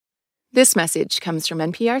This message comes from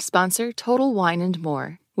NPR sponsor Total Wine &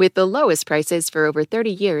 More. With the lowest prices for over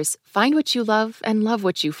 30 years, find what you love and love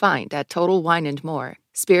what you find at Total Wine & More.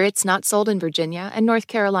 Spirits not sold in Virginia and North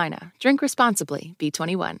Carolina. Drink responsibly.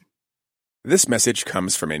 B21. This message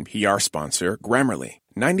comes from NPR sponsor Grammarly.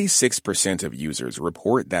 96% of users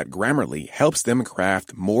report that Grammarly helps them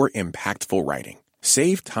craft more impactful writing.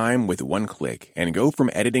 Save time with one click and go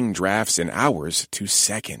from editing drafts in hours to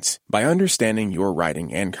seconds. By understanding your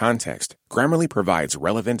writing and context, Grammarly provides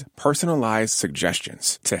relevant, personalized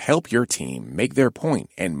suggestions to help your team make their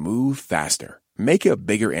point and move faster. Make a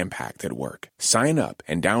bigger impact at work. Sign up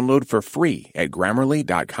and download for free at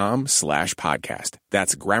Grammarly.com/podcast.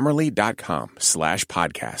 That's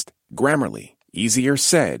Grammarly.com/podcast. Grammarly. Easier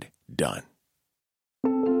said, done.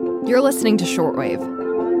 You're listening to Shortwave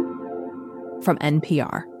from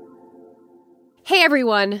NPR. Hey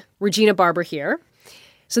everyone, Regina Barber here.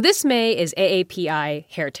 So this May is AAPI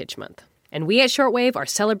Heritage Month, and we at Shortwave are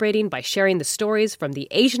celebrating by sharing the stories from the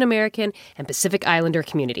Asian American and Pacific Islander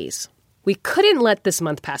communities. We couldn't let this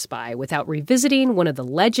month pass by without revisiting one of the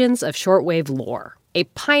legends of shortwave lore, a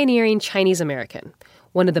pioneering Chinese American,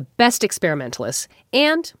 one of the best experimentalists,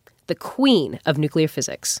 and the queen of nuclear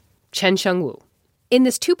physics, Chien-Shiung Wu. In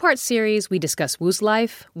this two-part series, we discuss Wu's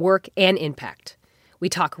life, work, and impact. We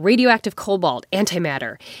talk radioactive cobalt,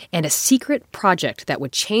 antimatter, and a secret project that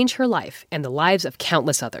would change her life and the lives of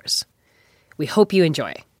countless others. We hope you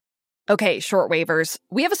enjoy. Okay, shortwavers,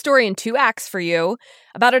 we have a story in 2 acts for you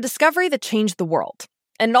about a discovery that changed the world.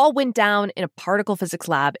 And it all went down in a particle physics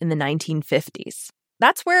lab in the 1950s.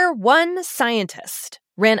 That's where one scientist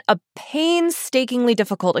ran a painstakingly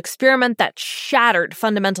difficult experiment that shattered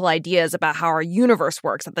fundamental ideas about how our universe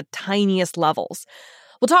works at the tiniest levels.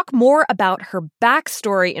 We'll talk more about her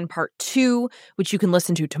backstory in part 2, which you can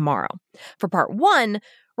listen to tomorrow. For part 1,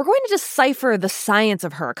 we're going to decipher the science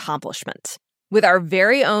of her accomplishment with our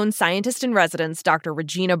very own scientist-in-residence, Dr.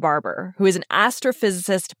 Regina Barber, who is an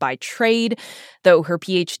astrophysicist by trade, though her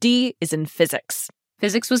PhD is in physics.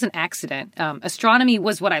 Physics was an accident. Astronomy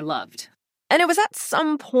was what I loved. And it was at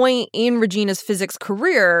some point in Regina's physics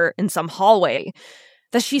career, in some hallway,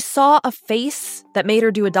 that she saw a face that made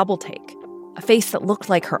her do a double take, a face that looked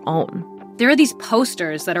like her own. There are these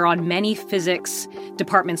posters that are on many physics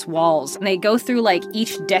departments' walls, and they go through, like,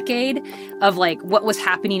 each decade of, like, what was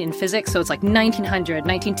happening in physics. So it's, like, 1900,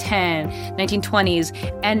 1910, 1920s.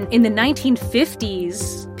 And in the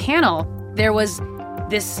 1950s panel, there was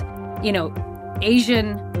this,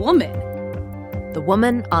 Asian woman. The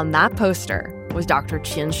woman on that poster was Dr.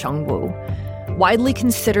 Chien-Shiung Wu, widely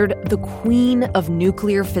considered the queen of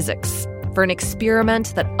nuclear physics for an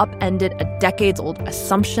experiment that upended a decades-old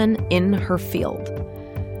assumption in her field.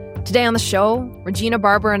 Today on the show, Regina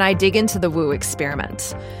Barber and I dig into the Wu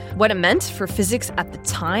experiment, what it meant for physics at the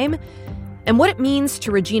time, and what it means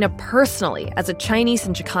to Regina personally as a Chinese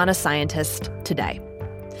and Chicana scientist today.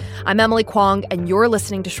 I'm Emily Kwong, and you're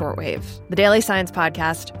listening to Shortwave, the daily science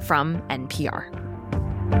podcast from NPR.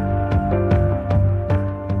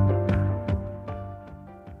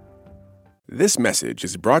 This message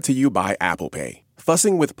is brought to you by Apple Pay.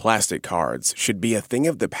 Fussing with plastic cards should be a thing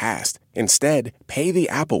of the past. Instead, pay the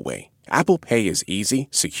Apple way. Apple Pay is easy,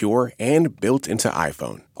 secure, and built into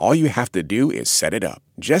iPhone. All you have to do is set it up.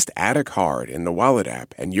 Just add a card in the Wallet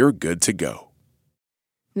app, and you're good to go.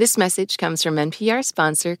 This message comes from NPR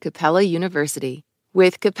sponsor Capella University.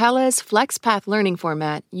 With Capella's FlexPath learning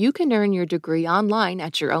format, you can earn your degree online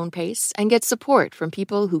at your own pace and get support from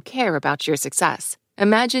people who care about your success.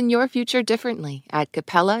 Imagine your future differently at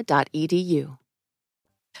capella.edu.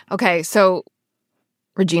 Okay, so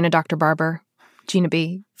Regina, Dr. Barber, Gina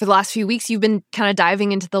B., for the last few weeks, you've been kind of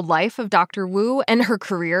diving into the life of Dr. Wu and her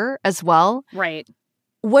career as well. Right.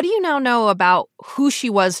 What do you now know about who she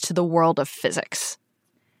was to the world of physics?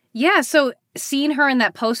 Yeah, so seeing her in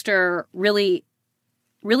that poster really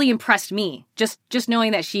impressed me. Just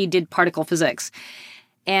knowing that she did particle physics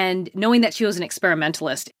and knowing that she was an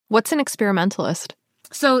experimentalist. What's an experimentalist?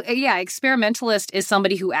 So, yeah, experimentalist is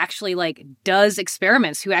somebody who actually, does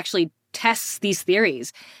experiments, who actually tests these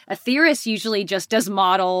theories. A theorist usually just does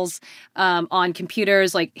models on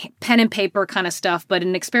computers, like pen and paper kind of stuff, but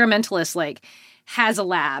an experimentalist, has a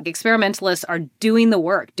lab. Experimentalists are doing the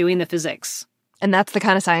work, doing the physics. And that's the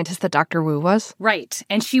kind of scientist that Dr. Wu was? Right.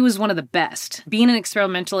 And she was one of the best. Being an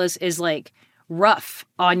experimentalist is, rough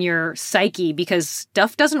on your psyche because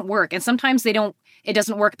stuff doesn't work. And sometimes it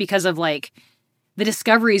doesn't work because of, the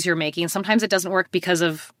discoveries you're making. Sometimes it doesn't work because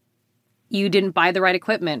of you didn't buy the right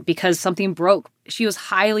equipment, because something broke. She was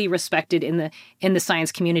highly respected in the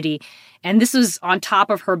science community. And this was on top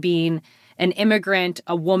of her being an immigrant,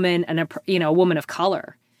 a woman, and a woman of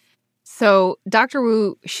color. So Dr.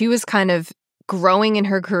 Wu, she was kind of growing in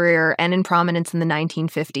her career and in prominence in the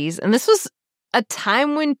 1950s. And this was a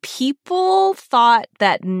time when people thought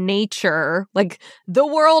that nature, like the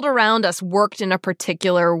world around us, worked in a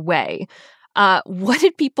particular way. What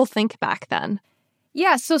did people think back then?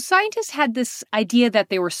 Yeah, so scientists had this idea that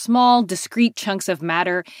they were small, discrete chunks of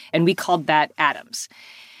matter, and we called that atoms.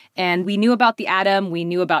 And we knew about the atom, we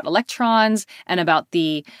knew about electrons, and about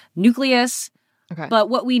the nucleus. Okay. But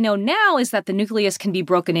what we know now is that the nucleus can be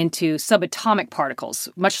broken into subatomic particles,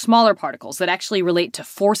 much smaller particles that actually relate to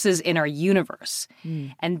forces in our universe.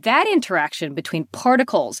 And that interaction between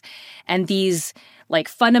particles and these like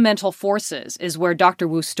fundamental forces is where Dr.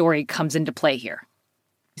 Wu's story comes into play here.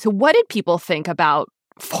 So what did people think about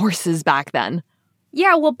forces back then?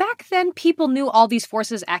 Yeah, well, back then, people knew all these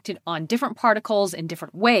forces acted on different particles in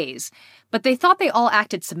different ways, but they thought they all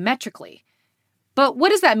acted symmetrically. But what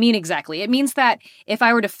does that mean exactly? It means that if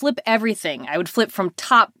I were to flip everything, I would flip from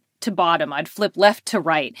top to bottom. I'd flip left to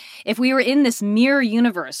right. If we were in this mirror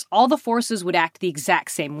universe, all the forces would act the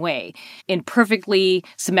exact same way in perfectly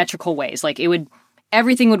symmetrical ways. Like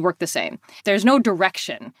everything would work the same. There's no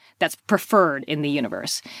direction that's preferred in the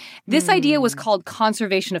universe. This idea was called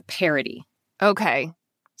conservation of parity. Okay.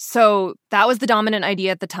 So that was the dominant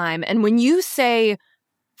idea at the time. And when you say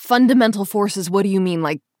fundamental forces, what do you mean?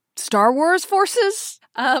 Like Star Wars forces?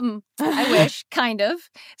 I wish, kind of.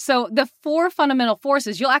 So the 4 fundamental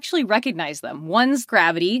forces, you'll actually recognize them. One's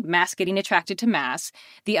gravity, mass getting attracted to mass.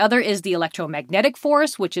 The other is the electromagnetic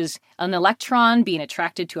force, which is an electron being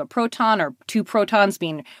attracted to a proton or 2 protons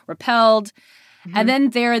being repelled. And then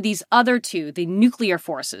there are these other 2, the nuclear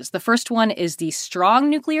forces. The first one is the strong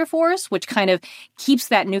nuclear force, which kind of keeps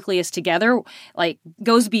that nucleus together, like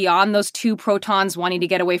goes beyond those 2 protons wanting to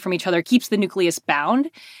get away from each other, keeps the nucleus bound.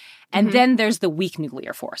 And then there's the weak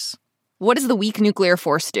nuclear force. What does the weak nuclear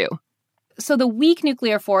force do? So the weak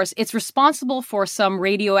nuclear force, it's responsible for some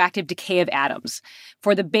radioactive decay of atoms,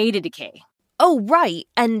 for the beta decay. Oh, right.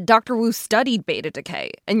 And Dr. Wu studied beta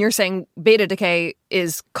decay. And you're saying beta decay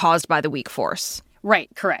is caused by the weak force. Right,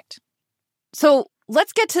 correct. So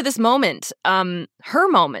let's get to this moment, her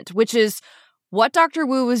moment, which is what Dr.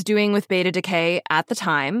 Wu was doing with beta decay at the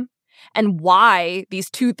time and why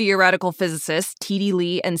these 2 theoretical physicists, T.D.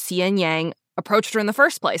 Lee and Chien-Shiung, approached her in the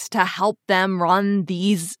first place to help them run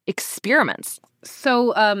these experiments.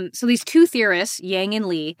 So these 2 theorists, Yang and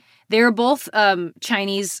Lee, they were both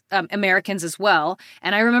Chinese Americans as well.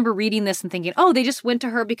 And I remember reading this and thinking, oh, they just went to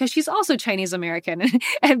her because she's also Chinese American.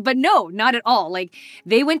 But no, not at all. Like,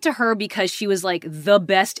 they went to her because she was like the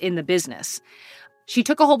best in the business. She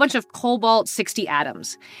took a whole bunch of cobalt-60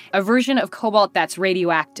 atoms, a version of cobalt that's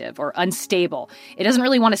radioactive or unstable. It doesn't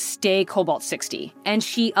really want to stay cobalt-60. And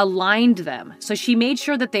she aligned them. So she made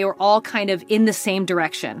sure that they were all kind of in the same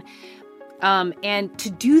direction. And to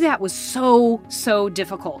do that was so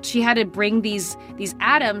difficult. She had to bring these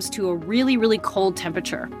atoms to a really, really cold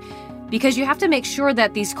temperature because you have to make sure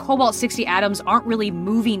that these cobalt-60 atoms aren't really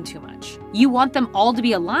moving too much. You want them all to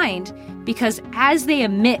be aligned because as they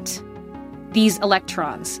emit these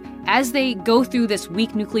electrons, as they go through this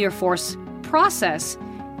weak nuclear force process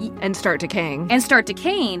And start decaying,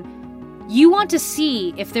 you want to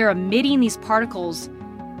see if they're emitting these particles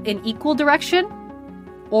in equal direction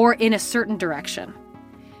or in a certain direction.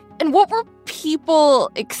 And what were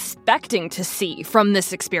people expecting to see from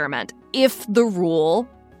this experiment if the rule,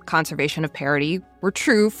 conservation of parity, were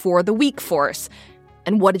true for the weak force?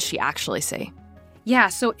 And what did she actually see? Yeah,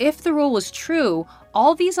 so if the rule was true,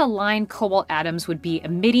 all these aligned cobalt atoms would be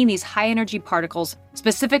emitting these high-energy particles,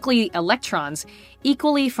 specifically electrons,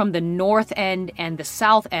 equally from the north end and the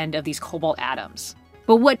south end of these cobalt atoms.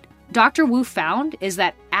 But what Dr. Wu found is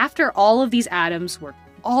that after all of these atoms were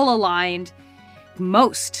all aligned,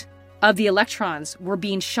 most of the electrons were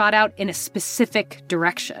being shot out in a specific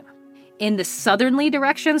direction. In the southerly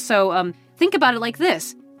direction, so think about it like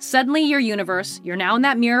this. Suddenly your universe, you're now in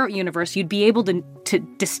that mirror universe, you'd be able to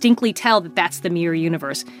distinctly tell that that's the mirror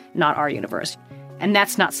universe, not our universe. And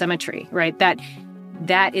that's not symmetry, right?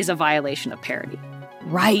 That is a violation of parity.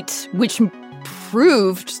 Right, which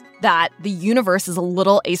proved that the universe is a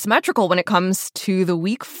little asymmetrical when it comes to the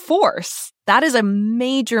weak force. That is a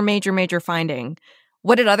major finding.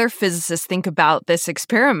 What did other physicists think about this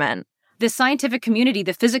experiment? The scientific community,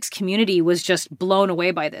 the physics community, was just blown away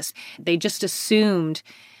by this. They just assumed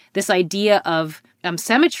this idea of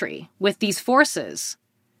symmetry with these forces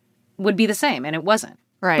would be the same, and it wasn't.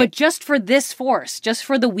 Right. But just for this force, just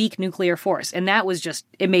for the weak nuclear force, and that was just,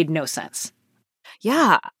 it made no sense.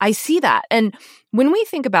 Yeah, I see that. And when we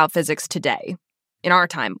think about physics today, in our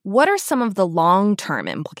time. What are some of the long-term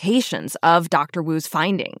implications of Dr. Wu's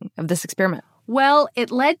finding of this experiment? Well,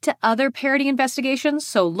 it led to other parity investigations,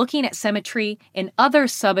 so looking at symmetry in other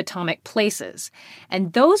subatomic places.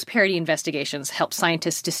 And those parity investigations help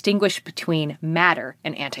scientists distinguish between matter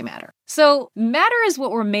and antimatter. So matter is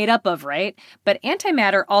what we're made up of, right? But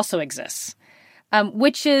antimatter also exists,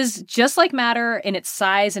 which is just like matter in its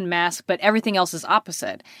size and mass, but everything else is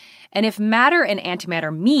opposite. And if matter and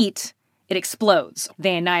antimatter meet, it explodes.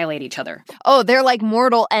 They annihilate each other. Oh, they're like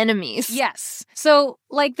mortal enemies. Yes. So,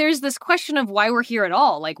 there's this question of why we're here at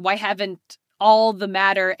all. Why haven't all the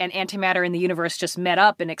matter and antimatter in the universe just met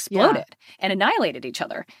up and exploded and annihilated each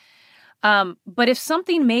other? But if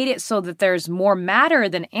something made it so that there's more matter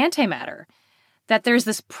than antimatter, that there's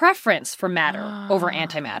this preference for matter over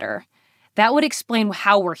antimatter, that would explain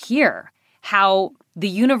how we're here, how the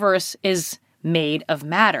universe is made of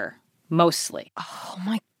matter, mostly. Oh,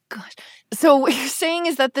 my gosh. So what you're saying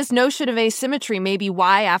is that this notion of asymmetry may be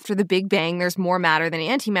why after the Big Bang there's more matter than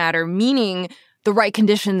antimatter, meaning the right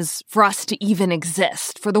conditions for us to even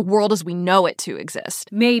exist, for the world as we know it to exist.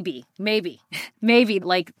 Maybe.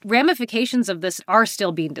 Ramifications of this are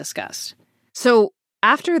still being discussed. So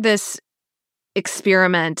after this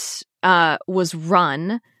experiment was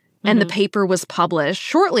run and the paper was published,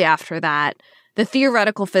 shortly after that, the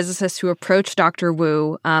theoretical physicists who approached Dr.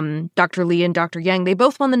 Wu, Dr. Li and Dr. Yang, they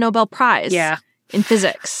both won the Nobel Prize in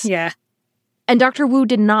physics. Yeah. And Dr. Wu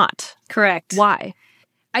did not. Correct. Why?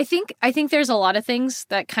 I think there's a lot of things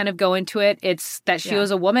that kind of go into it. It's that she was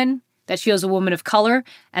a woman, that she was a woman of color,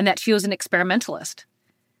 and that she was an experimentalist.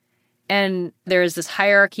 And there is this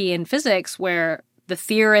hierarchy in physics where the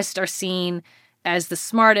theorists are seen as the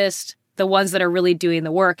smartest, the ones that are really doing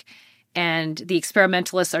the work, and the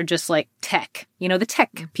experimentalists are just like tech, the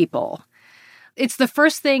tech people. It's the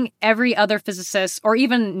first thing every other physicist or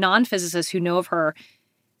even non-physicists who know of her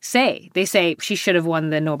say. They say she should have won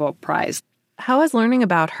the Nobel Prize. How has learning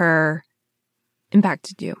about her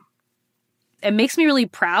impacted you? It makes me really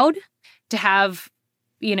proud to have,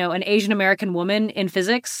 an Asian American woman in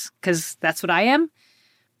physics, because that's what I am.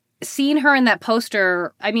 Seeing her in that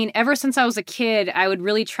poster, ever since I was a kid, I would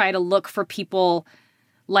really try to look for people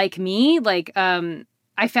like me.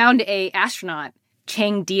 I found a astronaut,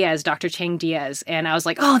 Dr. Chang Diaz, and I was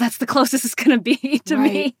like, oh, that's the closest it's going to be to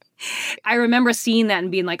me. I remember seeing that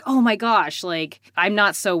and being like, oh my gosh, I'm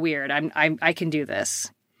not so weird. I can do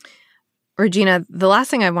this. Regina, the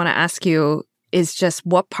last thing I want to ask you is just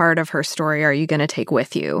what part of her story are you going to take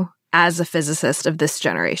with you as a physicist of this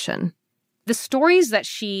generation? The stories that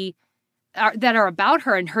that are about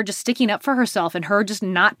her and her just sticking up for herself and her just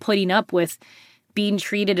not putting up with being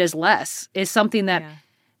treated as less is something that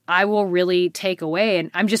I will really take away.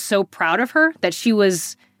 And I'm just so proud of her that she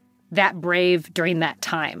was that brave during that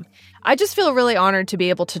time. I just feel really honored to be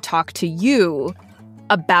able to talk to you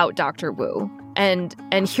about Dr. Wu and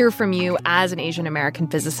hear from you as an Asian American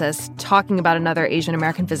physicist, talking about another Asian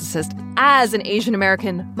American physicist as an Asian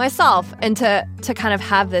American myself, and to kind of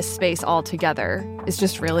have this space all together is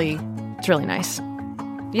just really nice.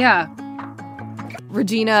 Yeah.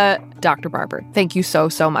 Regina, Dr. Barber, thank you so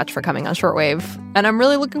much for coming on Shortwave. And I'm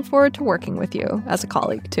really looking forward to working with you as a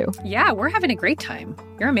colleague, too. Yeah, we're having a great time.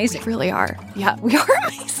 You're amazing. We really are. Yeah, we are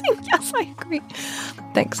amazing. Yes, I agree.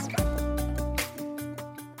 Thanks.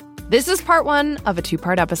 This is part 1 of a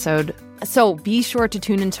 2-part episode, so be sure to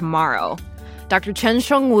tune in tomorrow. Dr.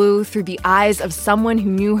 Chien-Shiung Wu through the eyes of someone who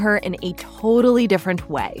knew her in a totally different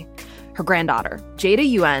way. Her granddaughter, Jada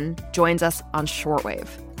Yuen, joins us on Shortwave.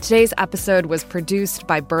 Today's episode was produced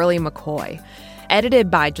by Burley McCoy, edited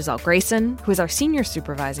by Giselle Grayson, who is our senior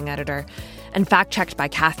supervising editor, and fact-checked by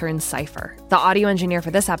Catherine Seifer. The audio engineer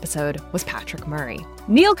for this episode was Patrick Murray.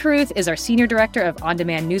 Neil Carruth is our senior director of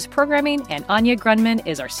on-demand news programming, and Anya Grunman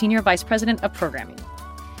is our senior vice president of programming.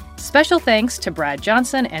 Special thanks to Brad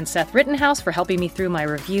Johnson and Seth Rittenhouse for helping me through my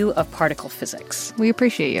review of particle physics. We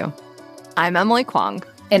appreciate you. I'm Emily Kwong.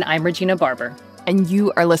 And I'm Regina Barber. And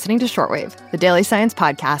you are listening to Shortwave, the daily science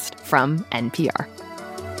podcast from NPR.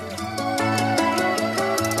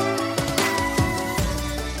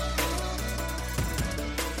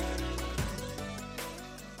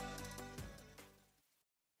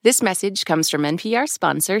 This message comes from NPR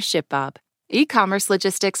sponsor ShipBob. E-commerce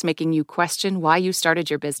logistics making you question why you started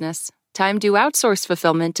your business? Time to outsource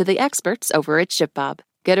fulfillment to the experts over at ShipBob.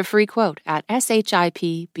 Get a free quote at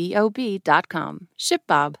shipbob.com.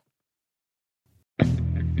 ShipBob.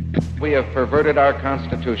 We have perverted our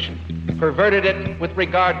Constitution. Perverted it with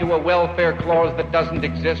regard to a welfare clause that doesn't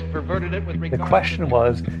exist. Perverted it with regard The question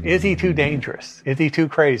was, is he too dangerous? Is he too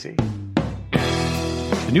crazy?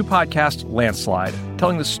 the new podcast, Landslide,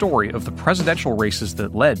 telling the story of the presidential races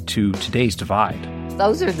that led to today's divide.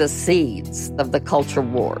 Those are the seeds of the culture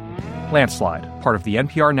war. Landslide, part of the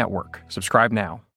NPR network. Subscribe now.